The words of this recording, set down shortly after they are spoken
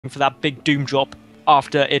for that big doom drop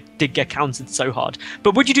after it did get countered so hard.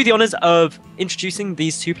 But would you do the honors of introducing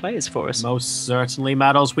these two players for us? Most certainly,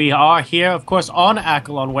 Maddles. We are here, of course, on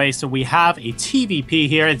Akelon Way, so we have a TVP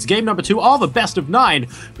here. It's game number 2 of the best of 9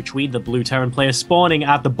 between the Blue Terran players spawning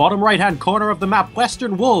at the bottom right-hand corner of the map,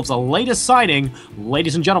 Western Wolves, a latest signing.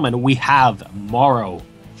 Ladies and gentlemen, we have Morrow.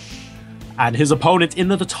 And his opponent in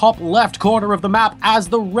the top left corner of the map as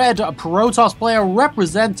the red Protoss player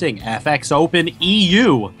representing FX Open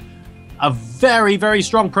EU. A very, very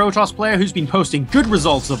strong Protoss player who's been posting good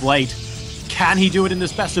results of late. Can he do it in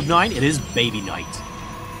this best of 9? It is BabyKnight.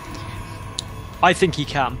 I think he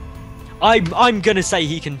can. I'm going to say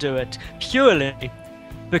he can do it, purely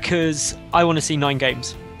because I want to see 9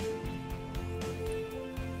 games.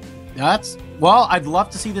 Well, I'd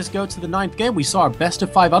love to see this go to the 9th game. We saw our best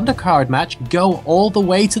of 5 undercard match go all the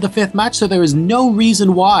way to the 5th match, so there is no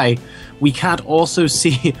reason why we can't also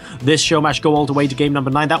see this show match go all the way to game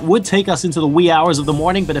number 9. That would take us into the wee hours of the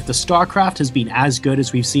morning, but if the StarCraft has been as good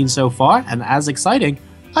as we've seen so far, and as exciting,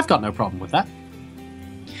 I've got no problem with that.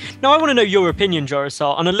 Now, I want to know your opinion,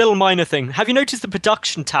 Jorasar, on a little minor thing. Have you noticed the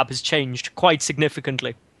production tab has changed quite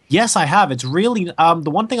significantly? Yes, I have. It's really,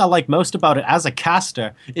 the one thing I like most about it as a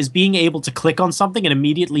caster is being able to click on something and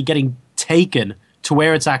immediately getting taken to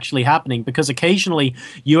where it's actually happening, because occasionally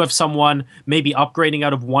you have someone maybe upgrading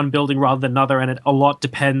out of one building rather than another, and a lot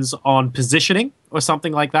depends on positioning or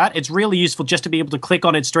something like that. It's really useful just to be able to click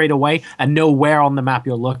on it straight away and know where on the map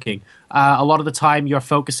you're looking. A lot of the time you're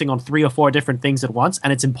focusing on 3 or 4 different things at once,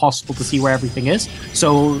 and it's impossible to see where everything is.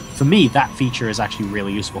 So for me, that feature is actually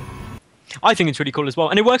really useful. I think it's really cool as well.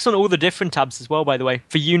 And it works on all the different tabs as well, by the way,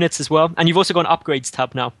 for units as well. And you've also got an upgrades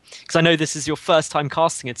tab now, because I know this is your first time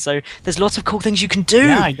casting it. So there's lots of cool things you can do.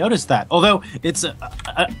 Yeah, I noticed that. Although it's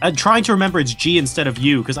trying to remember it's G instead of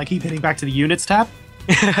U, because I keep hitting back to the units tab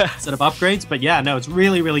instead of upgrades. But yeah, no, it's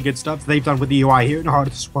really, really good stuff they've done with the UI here in Heart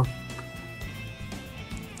of the Swarm.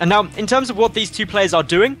 And now, in terms of what these two players are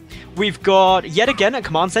doing, we've got, yet again, a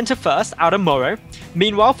command center first, out of Morrow.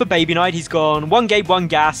 Meanwhile, for BabyKnight, he's gone 1 Gabe, 1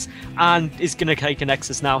 Gas, and is going to take a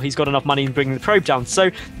Nexus now. He's got enough money in bringing the probe down. So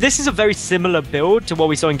this is a very similar build to what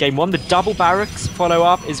we saw in Game 1. The double barracks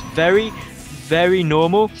follow-up is very, very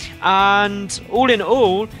normal. And all in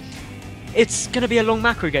all, it's going to be a long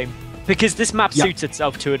macro game, because this map suits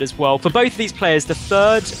itself to it as well. For both of these players, the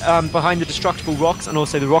third behind the destructible rocks and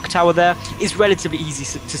also the rock tower there is relatively easy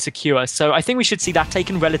to secure. So I think we should see that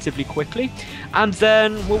taken relatively quickly. And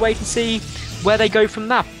then we'll wait and see where they go from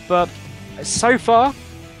that. But so far,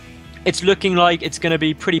 it's looking like it's going to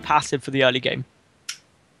be pretty passive for the early game.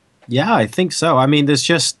 Yeah, I think so. I mean, there's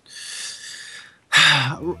just...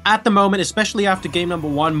 At the moment, especially after game number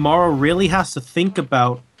 1, Morrow really has to think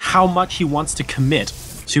about how much he wants to commit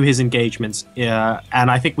to his engagements.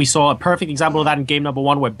 And I think we saw a perfect example of that in game number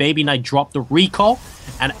 1, where BabyKnight dropped the recall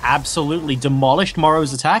and absolutely demolished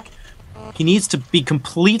Morrow's attack. He needs to be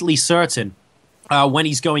completely certain when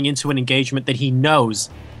he's going into an engagement that he knows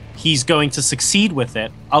he's going to succeed with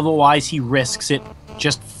it. Otherwise, he risks it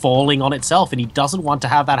just falling on itself, and he doesn't want to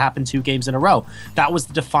have that happen 2 games in a row. That was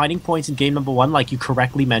the defining point in game number 1, like you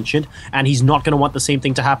correctly mentioned, and he's not going to want the same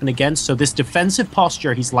thing to happen again. So this defensive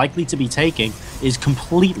posture he's likely to be taking is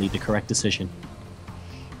completely the correct decision.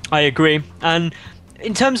 I agree. And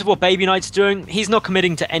in terms of what BabyKnight's doing, he's not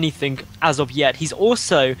committing to anything as of yet. He's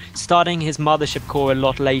also starting his mothership core a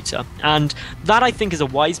lot later. And that, I think, is a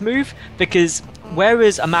wise move, because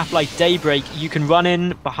whereas a map like Daybreak, you can run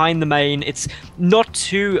in behind the main, it's not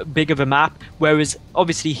too big of a map, whereas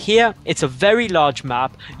obviously here, it's a very large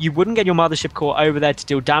map. You wouldn't get your mothership core over there to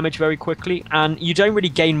deal damage very quickly, and you don't really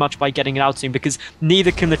gain much by getting it out soon, because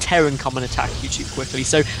neither can the Terran come and attack you too quickly.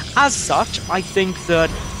 So as such, I think that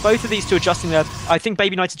both of these two adjusting there, I think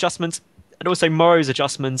BabyKnight's adjustments and also Morrow's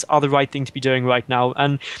adjustments are the right thing to be doing right now.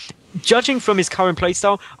 And judging from his current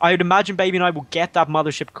playstyle, I would imagine BabyKnight will get that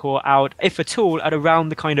mothership core out, if at all, at around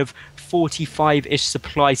the kind of 45-ish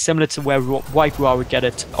supply, similar to where White Ra would get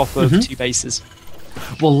it off of 2 bases.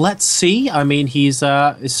 Well, let's see. I mean, he's,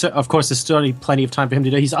 of course, there's still plenty of time for him to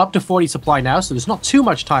do. He's up to 40 supply now, so there's not too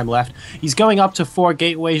much time left. He's going up to 4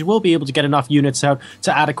 gateways. Will be able to get enough units out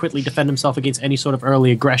to adequately defend himself against any sort of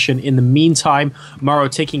early aggression. In the meantime, Morrow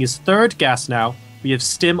taking his 3rd gas now. We have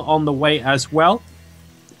Stim on the way as well.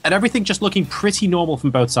 And everything just looking pretty normal from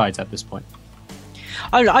both sides at this point.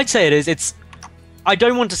 I'd say it is. I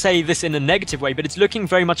don't want to say this in a negative way, but it's looking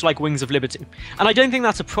very much like Wings of Liberty. And I don't think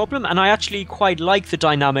that's a problem, and I actually quite like the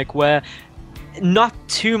dynamic where not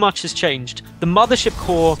too much has changed. The mothership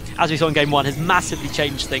core, as we saw in Game 1, has massively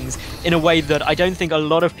changed things in a way that I don't think a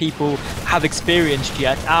lot of people have experienced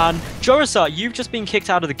yet. And Jorasar, you've just been kicked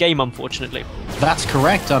out of the game, unfortunately. That's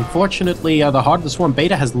correct. Unfortunately, the Heart of the Swarm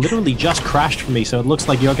beta has literally just crashed for me, so it looks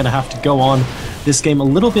like you're going to have to go on this game a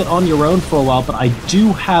little bit on your own for a while, but I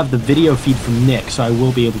do have the video feed from Nick, so I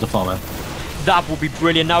will be able to follow. That will be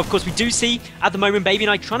brilliant. Now, of course, we do see at the moment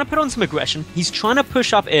BabyKnight trying to put on some aggression. He's trying to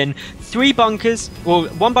push up in 3 bunkers, or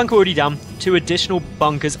 1 bunker already down, 2 additional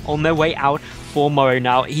bunkers on their way out for Morrow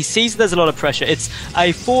now. He sees there's a lot of pressure. It's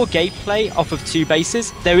a 4-gate play off of 2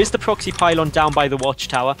 bases. There is the proxy pylon down by the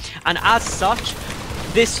watchtower, and as such,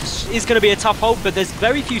 this is going to be a tough hold, but there's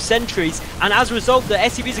very few sentries, and as a result, the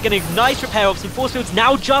SCVs are going to ignite repair ops, and force fields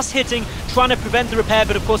now just hitting, trying to prevent the repair,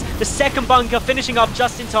 but of course, the 2nd bunker finishing up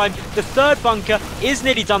just in time. The 3rd bunker is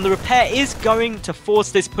nearly done. The repair is going to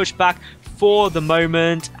force this pushback for the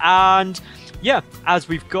moment, and yeah, as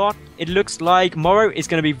we've got, it looks like Morrow is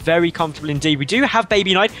going to be very comfortable indeed. We do have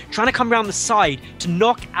BabyKnight trying to come around the side to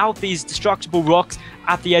knock out these destructible rocks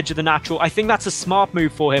at the edge of the natural. I think that's a smart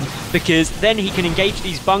move for him, because then he can engage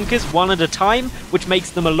these bunkers one at a time, which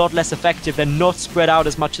makes them a lot less effective. They're not spread out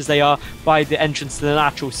as much as they are by the entrance to the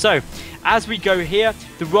natural. So, as we go here,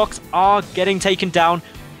 the rocks are getting taken down.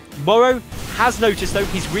 Morrow has noticed, though,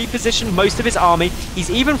 he's repositioned most of his army.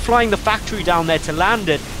 He's even flying the factory down there to land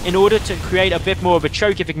it in order to create a bit more of a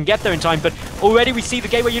choke if he can get there in time. But already we see the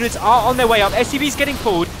gateway units are on their way up. SCV's getting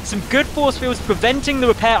pulled. Some good force fields preventing the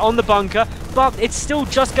repair on the bunker, but it still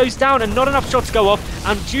just goes down and not enough shots go off.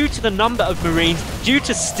 And due to the number of Marines, due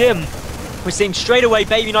to stim, we're seeing straight away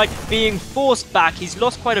BabyKnight being forced back. He's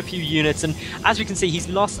lost quite a few units, and as we can see, he's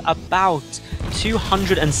lost about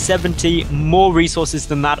 270 more resources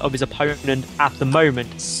than that of his opponent at the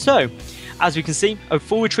moment. So, as we can see, a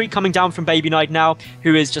full retreat coming down from BabyKnight now,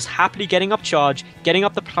 who is just happily getting up charge, getting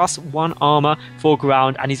up the +1 armor for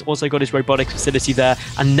ground, and he's also got his robotics facility there,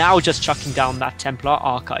 and now just chucking down that Templar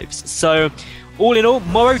archives. So, all in all,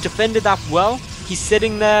 Morrow defended that well. He's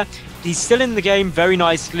sitting there. He's still in the game very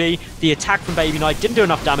nicely. The attack from BabyKnight didn't do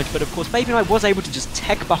enough damage, but of course BabyKnight was able to just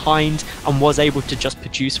tech behind and was able to just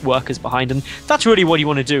produce workers behind, and that's really what you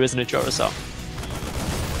want to do, isn't it, Jorasar?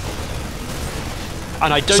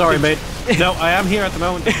 And I don't Sorry, mate. No, I am here at the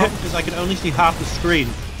moment. The problem is I can only see half the screen,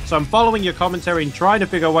 so I'm following your commentary and trying to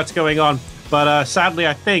figure out what's going on, but sadly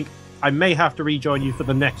I think I may have to rejoin you for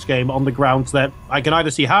the next game on the grounds that I can either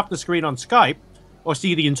see half the screen on Skype or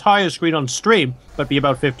see the entire screen on stream, but be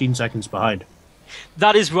about 15 seconds behind.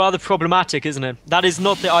 That is rather problematic, isn't it? That is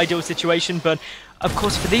not the ideal situation, but of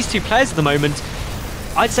course for these 2 players at the moment,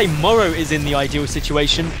 I'd say Morrow is in the ideal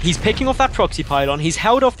situation. He's picking off that proxy pylon, he's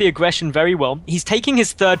held off the aggression very well, he's taking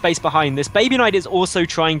his 3rd base behind this. BabyKnight is also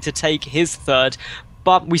trying to take his 3rd,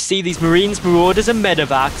 but we see these Marines, Marauders and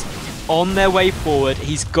Medevacs on their way forward.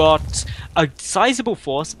 He's got a sizable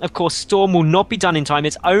force. Of course, Storm will not be done in time.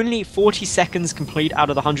 It's only 40 seconds complete out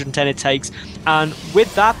of the 110 it takes. And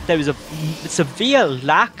with that, there is a severe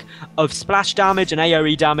lack of splash damage and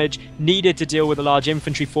AoE damage needed to deal with a large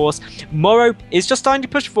infantry force. Morrow is just starting to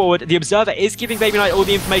push forward. The Observer is giving BabyKnight all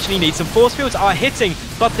the information he needs. Some force fields are hitting,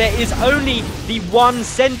 but there is only the 1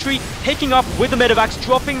 sentry picking up with the Medevacs,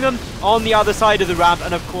 dropping them on the other side of the ramp.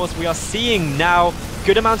 And of course, we are seeing now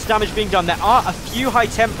good amounts of damage being done. There are a few High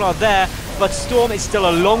Templar there, but Storm is still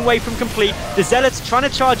a long way from complete. The Zealots trying to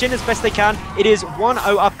charge in as best they can. It is 1-0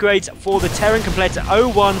 upgrades for the Terran compared to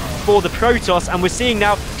 0-1 for the Protoss, and we're seeing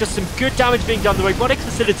now just some good damage being done. The robotics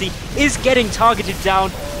facility is getting targeted down.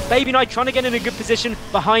 BabyKnight trying to get in a good position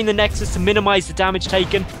behind the Nexus to minimize the damage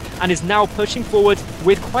taken, and is now pushing forward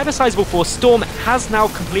with quite a sizable force. Storm has now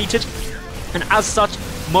completed, and as such,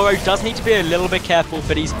 Morrow does need to be a little bit careful,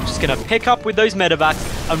 but he's just going to pick up with those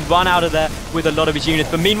medevacs and run out of there with a lot of his units.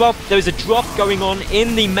 But meanwhile, there's a drop going on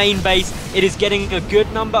in the main base. It is getting a good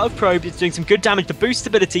number of probes. It's doing some good damage. The boost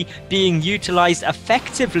ability being utilized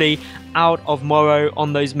effectively out of Morrow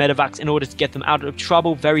on those medevacs in order to get them out of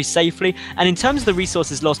trouble very safely. And in terms of the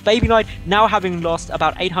resources lost, BabyKnight now having lost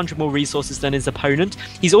about 800 more resources than his opponent.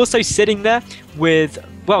 He's also sitting there with,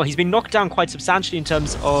 well, he's been knocked down quite substantially in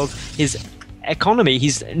terms of his economy.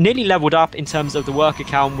 He's nearly leveled up in terms of the work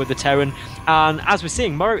account with the Terran, and as we're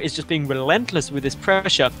seeing, Morrow is just being relentless with his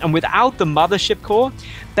pressure. And without the mothership core,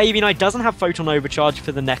 BabyKnight doesn't have photon overcharge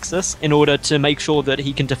for the Nexus in order to make sure that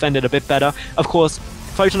he can defend it a bit better. Of course,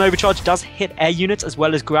 photon overcharge does hit air units as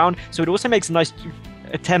well as ground, so it also makes a nice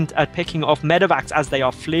attempt at picking off medevacs as they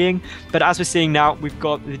are fleeing. But as we're seeing now, we've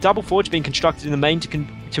got the double forge being constructed in the main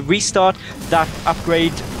to restart that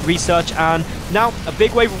upgrade research, and now a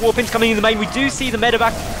big wave of warpins coming in the main. We do see the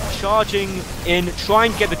medevac charging in,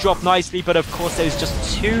 trying to get the drop nicely, but of course there's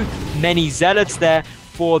just too many zealots there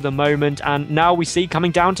for the moment. And now we see,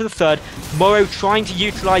 coming down to the third, Morrow trying to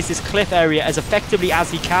utilize this cliff area as effectively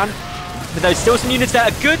as he can, but there's still some units there.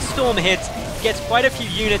 A good storm hit gets quite a few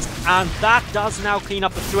units, and that does now clean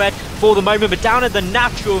up the threat for the moment. But down at the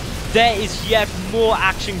natural, there is yet more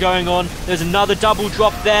action going on. There's another double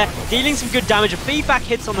drop there, dealing some good damage. A feedback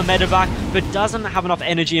hits on the medevac, but doesn't have enough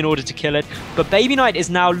energy in order to kill it. But BabyKnight is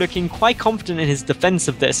now looking quite confident in his defense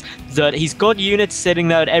of this, that he's got units sitting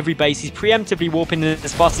there at every base. He's preemptively warping in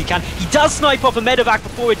as fast as he can. He does snipe off a medevac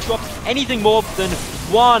before it drops anything more than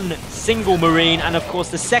one single Marine. And of course,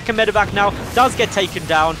 the second medevac now does get taken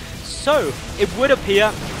down. So it would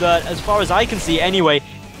appear that, as far as I can see anyway,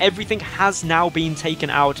 everything has now been taken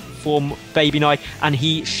out for BabyKnight, and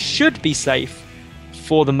he should be safe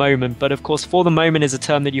for the moment. But of course, for the moment is a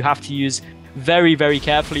term that you have to use very, very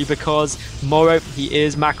carefully, because Morrow, he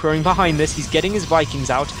is macroing behind this. He's getting his Vikings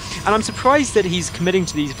out, and I'm surprised that he's committing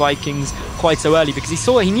to these Vikings quite so early, because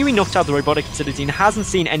he knew he knocked out the robotic facility and hasn't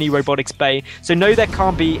seen any robotics bay. So no, there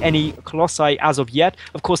can't be any Colossi as of yet.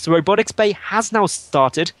 Of course, the robotics bay has now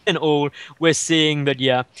started. In all, we're seeing that,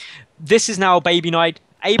 yeah, this is now BabyKnight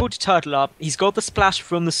able to turtle up. He's got the splash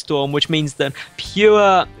from the storm, which means that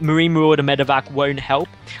pure Marine Marauder medevac won't help.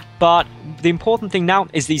 But the important thing now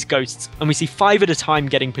is these ghosts, and we see 5 at a time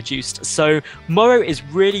getting produced. So Morrow is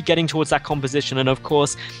really getting towards that composition, and of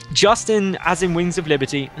course, just as in Wings of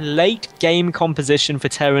Liberty, late game composition for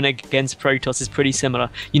Terran against Protoss is pretty similar.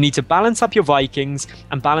 You need to balance up your Vikings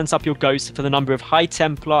and balance up your ghosts for the number of High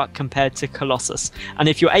Templar compared to Colossus. And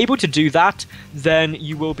if you're able to do that, then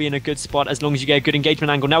you will be in a good spot as long as you get a good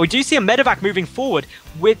engagement angle. Now, we do see a medevac moving forward,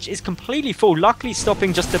 which is completely full, luckily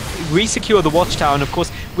stopping just to re-secure the watchtower. And of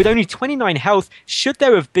course, with only 29 health, should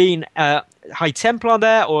there have been a High Templar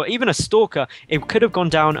there or even a Stalker, it could have gone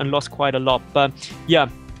down and lost quite a lot. But yeah,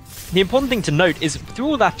 the important thing to note is through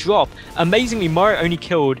all that drop, amazingly, Morrow only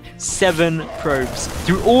killed 7 probes.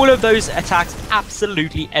 Through all of those attacks,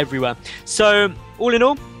 absolutely everywhere. So all in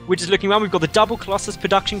all, we're just looking around. We've got the double Colossus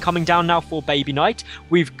production coming down now for BabyKnight.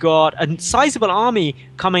 We've got a sizable army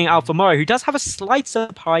coming out for Morrow, who does have a slight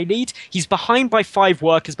supply lead. He's behind by 5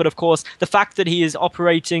 workers, but of course, the fact that he is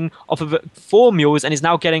operating off of 4 mules and is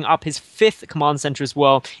now getting up his 5th command center as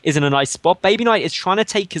well is in a nice spot. BabyKnight is trying to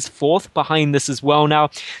take his 4th behind this as well now.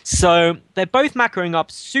 So they're both macroing up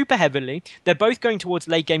super heavily. They're both going towards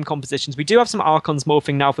late game compositions. We do have some Archons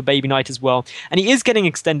morphing now for BabyKnight as well, and he is getting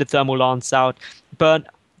extended thermal lance out, but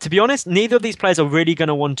to be honest, neither of these players are really going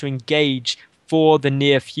to want to engage for the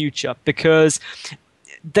near future, because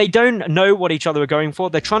they don't know what each other are going for.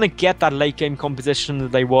 They're trying to get that late game composition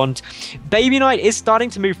that they want. BabyKnight is starting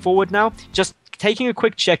to move forward now, just taking a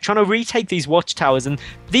quick check, trying to retake these watchtowers. And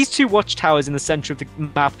these 2 watchtowers in the center of the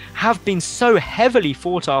map have been so heavily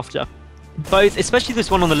fought after. Both, especially this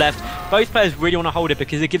one on the left, both players really want to hold it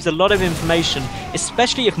because it gives a lot of information,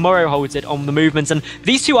 especially if Morrow holds it on the movements. And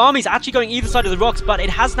these 2 armies actually going either side of the rocks, but it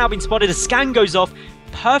has now been spotted. A scan goes off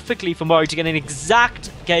perfectly for Morrow to get an exact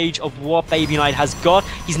gauge of what BabyKnight has got.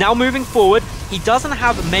 He's now moving forward. He doesn't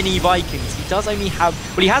have many Vikings. He does only have,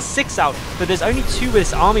 well, he has 6 out, but there's only 2 with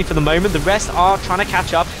this army for the moment. The rest are trying to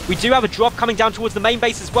catch up. We do have a drop coming down towards the main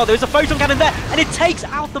base as well. There's a photon cannon there, and it takes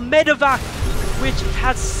out the medevac, which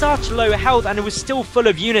had such low health, and it was still full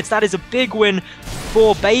of units. That is a big win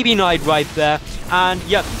for BabyKnight right there. And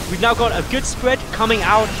yeah, we've now got a good spread coming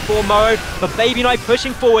out for Morrow, but BabyKnight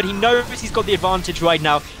pushing forward. He knows he's got the advantage right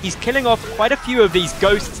now. He's killing off quite a few of these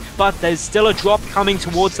ghosts, but there's still a drop coming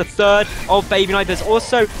towards the 3rd of BabyKnight. There's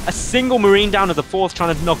also a single Marine down at the 4th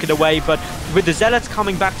trying to knock it away, but with the Zealots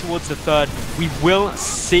coming back towards the 3rd, we will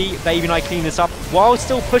see BabyKnight clean this up while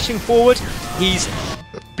still pushing forward. He's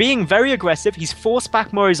being very aggressive. He's forced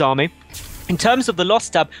back Morrow's army. In terms of the loss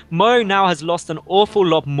tab, Morrow now has lost an awful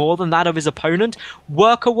lot more than that of his opponent.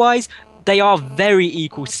 Worker-wise, they are very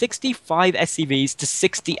equal, 65 SCVs to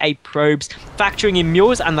 68 probes. Factoring in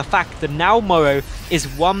mules and the fact that now Morrow is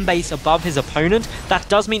 1 base above his opponent, that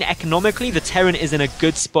does mean economically the Terran is in a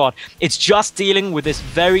good spot. It's just dealing with this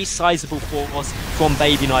very sizable force from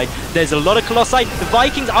BabyKnight. There's a lot of Colossi. The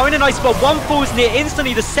Vikings are in a nice spot. 1 falls near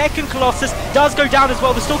instantly. The 2nd Colossus does go down as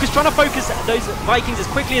well. The Stalker's trying to focus those Vikings as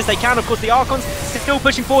quickly as they can. Of course, the Archons still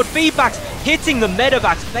pushing forward. Feedbacks hitting the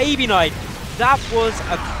medevacs. BabyKnight, that was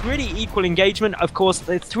a pretty equal engagement. Of course,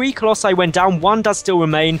 the 3 Colossi went down, 1 does still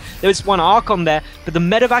remain. There's 1 Archon there, but the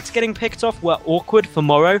medevacs getting picked off were awkward for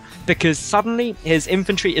Morrow because suddenly his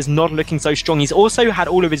infantry is not looking so strong. He's also had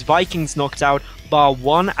all of his Vikings knocked out, bar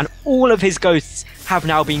 1, and all of his ghosts have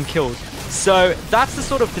now been killed. So that's the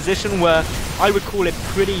sort of position where I would call it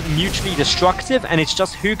pretty mutually destructive, and it's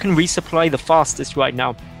just who can resupply the fastest right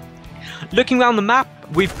now. Looking around the map,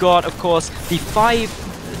 we've got, of course, the 5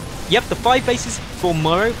 Yep, the 5 bases for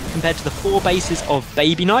Morrow compared to the 4 bases of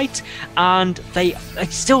BabyKnight, and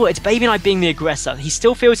it's BabyKnight being the aggressor. He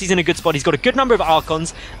still feels he's in a good spot. He's got a good number of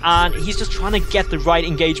Archons, and he's just trying to get the right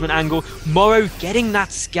engagement angle. Morrow getting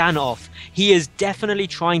that scan off. He is definitely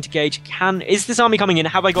trying to gauge, is this army coming in?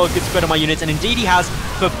 Have I got a good spread on my units? And indeed he has,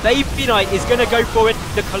 but BabyKnight is going to go for it.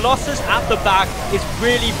 The Colossus at the back is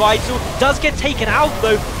really vital. Does get taken out,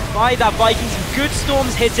 though, by that Viking. Some good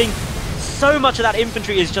storms hitting. So much of that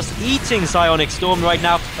infantry is just eating Psionic Storm right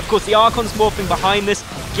now. Of course, the Archons morphing behind this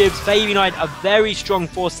gives BabyKnight a very strong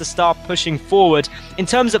force to start pushing forward. In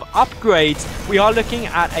terms of upgrades, we are looking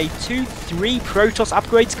at a 2-3 Protoss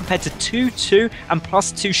upgrades compared to 2-2 and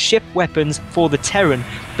 +2 ship weapons for the Terran.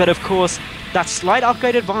 But of course, that slight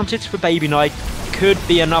upgrade advantage for BabyKnight could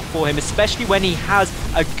be enough for him, especially when he has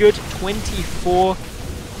a good 24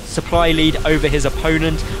 supply lead over his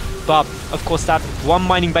opponent. But of course that one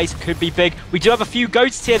mining base could be big. We do have a few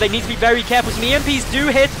ghosts here. They need to be very careful. Some EMPs do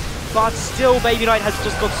hit, but still BabyKnight has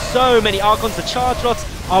just got so many Archons. The charge lots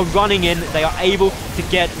are running in. They are able to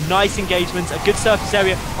get nice engagements, a good surface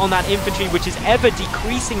area on that infantry, which is ever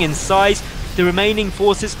decreasing in size. The remaining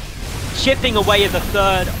forces chipping away at the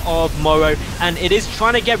third of Morrow, and it is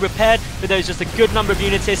trying to get repaired, but there's just a good number of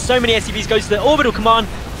units here. So many SCVs goes to the orbital command,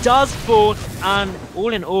 does fall, and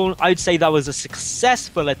all in all, I'd say that was a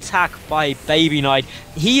successful attack by BabyKnight.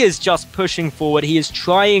 He is just pushing forward. He is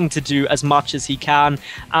trying to do as much as he can,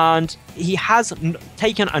 and he has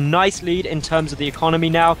taken a nice lead in terms of the economy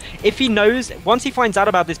now. If he knows, once he finds out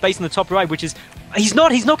about this base in the top right, which is he's not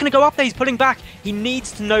going to go up there, he's pulling back. He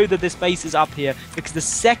needs to know that this base is up here, because the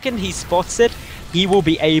second he spots it, he will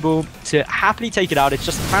be able to happily take it out. It's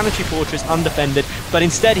just a planetary fortress undefended, but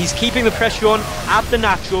instead he's keeping the pressure on at the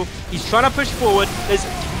natural. He's trying to push forward.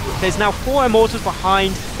 There's now 4 Immortals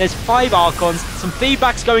behind. There's 5 Archons. Some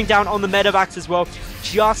feedbacks going down on the medevacs as well,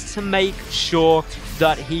 just to make sure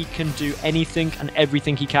that he can do anything and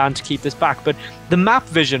everything he can to keep this back. But the map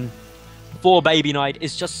vision for BabyKnight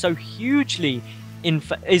is just so hugely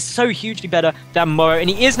better than Morrow, and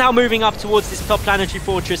he is now moving up towards this top planetary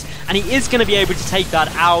fortress, and he is going to be able to take that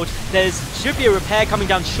out. There should be a repair coming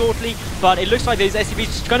down shortly, but it looks like these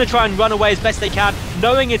SCVs are going to try and run away as best they can,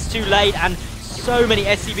 knowing it's too late, and so many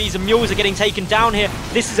SCVs and mules are getting taken down here.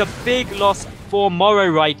 This is a big loss for Morrow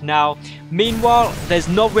right now. Meanwhile, there's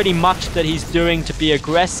not really much that he's doing to be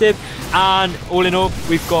aggressive, and all in all,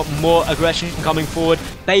 we've got more aggression coming forward.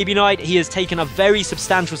 BabyKnight, he has taken a very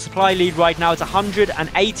substantial supply lead right now. It's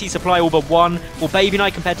 180 supply all but 1 for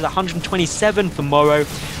BabyKnight compared to the 127 for Morrow.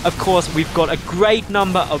 Of course, we've got a great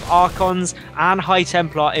number of Archons and High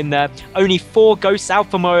Templar in there. Only 4 Ghosts out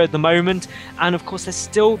for Morrow at the moment, and of course, there's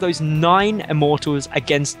still those 9 Immortals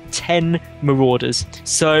against 10 Marauders.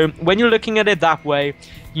 So when you're looking at it that way,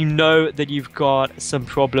 you know that you've got some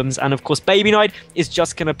problems. And of course, BabyKnight is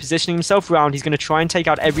just going to position himself around. He's going to try and take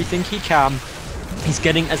out everything he can. He's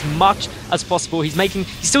getting as much as possible. He's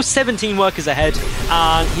still 17 workers ahead,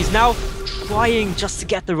 and he's now trying just to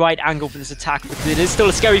get the right angle for this attack, because it is still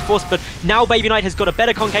a scary force. But now BabyKnight has got a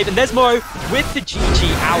better concave, and there's Morrow with the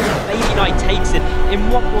GG out. BabyKnight takes it in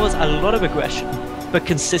what was a lot of aggression, but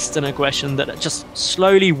consistent aggression that just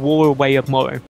slowly wore away at Morrow.